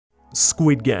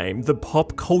Squid Game, the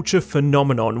pop culture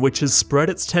phenomenon which has spread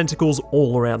its tentacles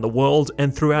all around the world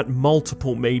and throughout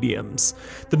multiple mediums.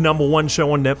 The #1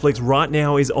 show on Netflix right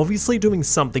now is obviously doing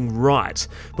something right,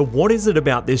 but what is it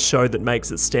about this show that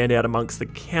makes it stand out amongst the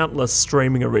countless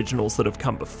streaming originals that have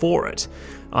come before it?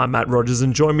 I'm Matt Rogers,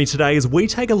 and join me today as we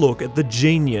take a look at the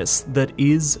genius that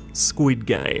is Squid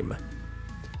Game.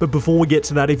 But before we get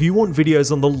to that, if you want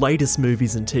videos on the latest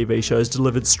movies and TV shows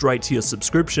delivered straight to your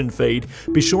subscription feed,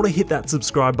 be sure to hit that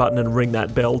subscribe button and ring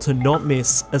that bell to not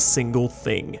miss a single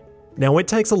thing. Now, it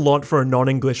takes a lot for a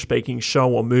non-English speaking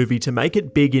show or movie to make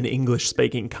it big in English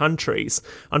speaking countries.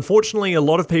 Unfortunately, a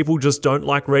lot of people just don't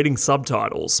like reading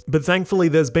subtitles, but thankfully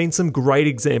there's been some great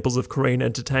examples of Korean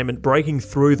entertainment breaking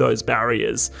through those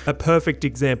barriers. A perfect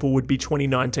example would be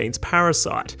 2019's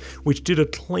Parasite, which did a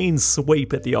clean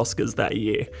sweep at the Oscars that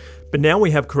year. But now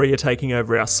we have Korea taking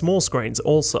over our small screens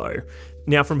also.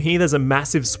 Now from here there's a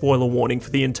massive spoiler warning for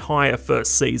the entire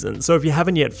first season, so if you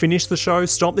haven't yet finished the show,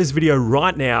 stop this video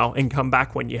right now and come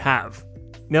back when you have.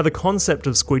 Now the concept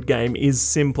of Squid Game is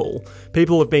simple.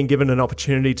 People have been given an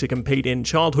opportunity to compete in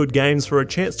childhood games for a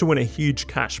chance to win a huge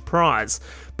cash prize.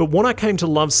 But what I came to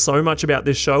love so much about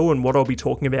this show, and what I'll be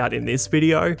talking about in this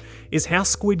video, is how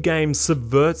Squid Game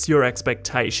subverts your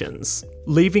expectations,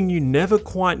 leaving you never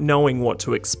quite knowing what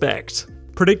to expect.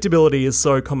 Predictability is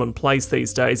so commonplace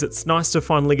these days, it's nice to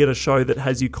finally get a show that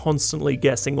has you constantly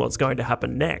guessing what's going to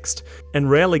happen next, and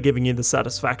rarely giving you the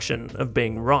satisfaction of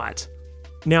being right.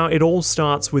 Now, it all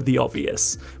starts with the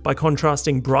obvious. By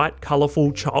contrasting bright,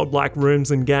 colourful, childlike rooms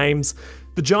and games,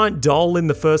 the giant doll in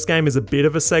the first game is a bit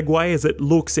of a segue as it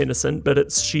looks innocent, but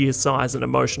its sheer size and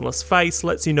emotionless face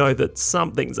lets you know that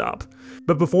something's up.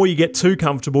 But before you get too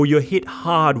comfortable, you're hit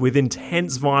hard with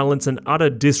intense violence and utter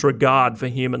disregard for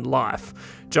human life,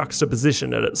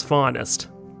 juxtaposition at its finest.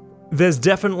 There's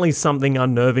definitely something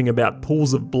unnerving about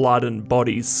pools of blood and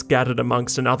bodies scattered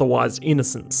amongst an otherwise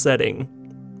innocent setting.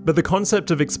 But the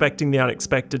concept of expecting the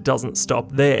unexpected doesn't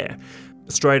stop there.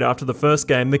 Straight after the first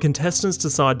game, the contestants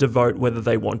decide to vote whether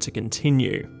they want to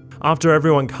continue. After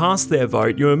everyone casts their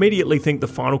vote, you immediately think the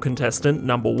final contestant,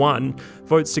 #1,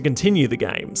 votes to continue the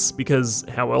games, because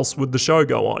how else would the show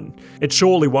go on? It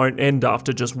surely won't end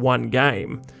after just one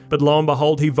game. But lo and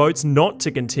behold, he votes not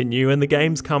to continue and the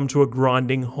games come to a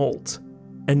grinding halt.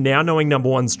 And now knowing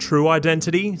 #1's true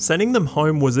identity, sending them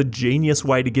home was a genius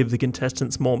way to give the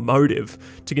contestants more motive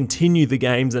to continue the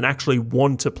games and actually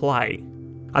want to play.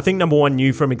 I think #1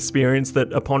 knew from experience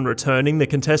that upon returning, the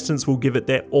contestants will give it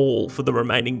their all for the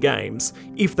remaining games,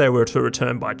 if they were to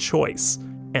return by choice,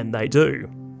 and they do.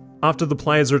 After the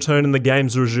players return and the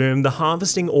games resume, the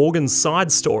harvesting organs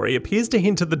side story appears to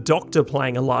hint at the Doctor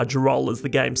playing a larger role as the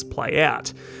games play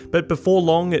out, but before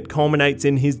long it culminates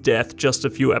in his death just a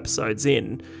few episodes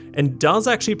in, and does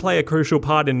actually play a crucial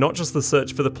part in not just the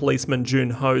search for the policeman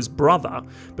Jun-Ho's brother,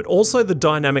 but also the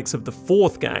dynamics of the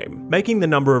fourth game, making the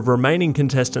number of remaining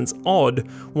contestants odd,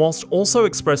 whilst also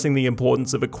expressing the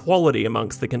importance of equality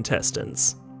amongst the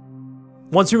contestants.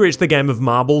 Once we reached the game of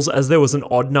marbles, as there was an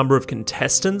odd number of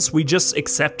contestants, we just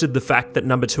accepted the fact that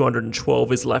number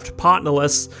 212 is left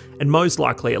partnerless and most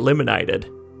likely eliminated.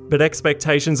 But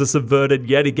expectations are subverted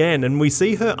yet again, and we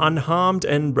see her unharmed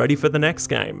and ready for the next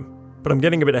game. But I'm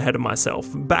getting a bit ahead of myself.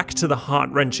 Back to the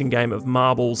heart-wrenching game of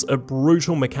marbles, a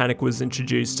brutal mechanic was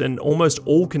introduced and almost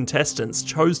all contestants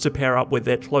chose to pair up with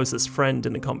their closest friend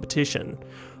in the competition,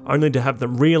 only to have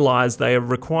them realise they are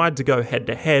required to go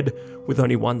head-to-head with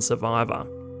only one survivor.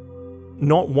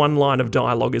 Not one line of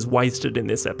dialogue is wasted in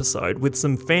this episode, with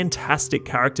some fantastic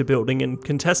character building and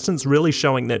contestants really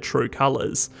showing their true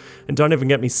colours. And don't even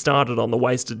get me started on the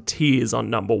wasted tears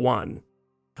on #1.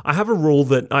 I have a rule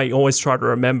that I always try to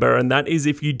remember, and that is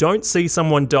if you don't see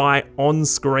someone die on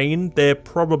screen, they're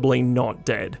probably not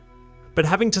dead. But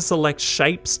having to select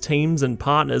shapes, teams and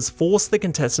partners force the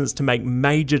contestants to make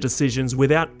major decisions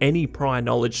without any prior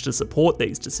knowledge to support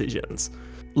these decisions,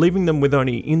 leaving them with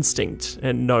only instinct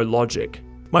and no logic.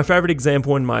 My favourite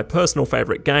example and my personal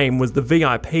favourite game was the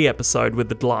VIP episode with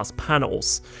the glass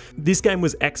panels. This game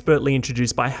was expertly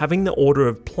introduced by having the order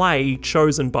of play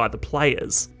chosen by the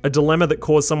players, a dilemma that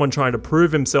caused someone trying to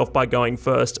prove himself by going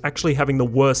first actually having the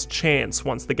worst chance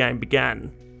once the game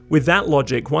began. With that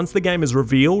logic, once the game is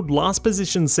revealed, last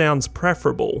position sounds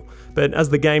preferable, but as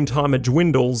the game timer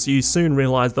dwindles, you soon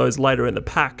realise those later in the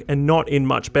pack are not in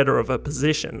much better of a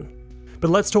position. But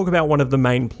let's talk about one of the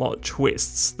main plot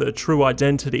twists, the true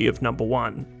identity of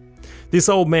 #1. This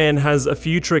old man has a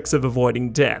few tricks of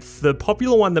avoiding death. The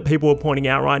popular one that people are pointing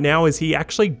out right now is he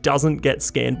actually doesn't get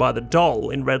scanned by the doll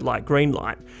in red light, green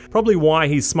light, probably why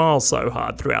he smiles so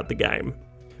hard throughout the game.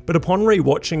 But upon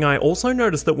rewatching, I also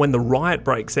noticed that when the riot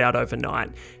breaks out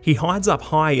overnight, he hides up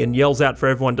high and yells out for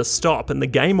everyone to stop, and the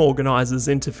game organisers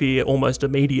interfere almost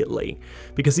immediately,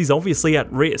 because he's obviously at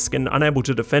risk and unable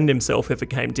to defend himself if it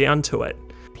came down to it.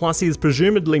 Plus, he is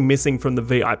presumably missing from the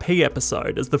VIP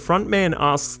episode, as the frontman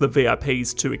asks the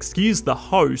VIPs to excuse the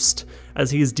host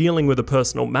as he is dealing with a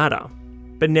personal matter.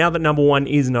 But now that number 1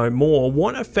 is no more,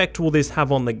 what effect will this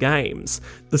have on the games?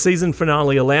 The season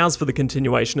finale allows for the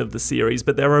continuation of the series,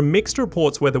 but there are mixed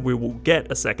reports whether we will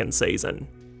get a second season.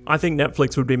 I think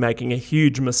Netflix would be making a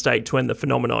huge mistake to end the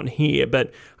phenomenon here,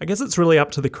 but I guess it's really up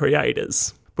to the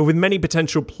creators. But with many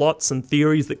potential plots and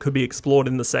theories that could be explored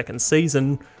in the second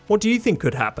season, what do you think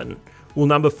could happen? Will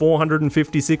number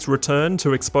 456 return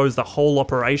to expose the whole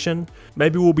operation?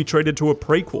 Maybe we'll be treated to a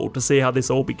prequel to see how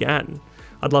this all began.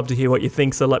 I'd love to hear what you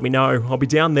think, so let me know. I'll be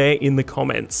down there in the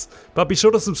comments. But be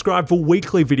sure to subscribe for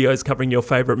weekly videos covering your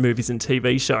favourite movies and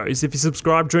TV shows. If you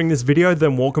subscribed during this video,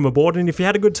 then welcome aboard, and if you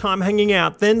had a good time hanging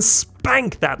out, then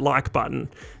spank that like button.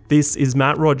 This is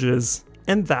Matt Rogers,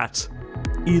 and that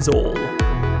is all.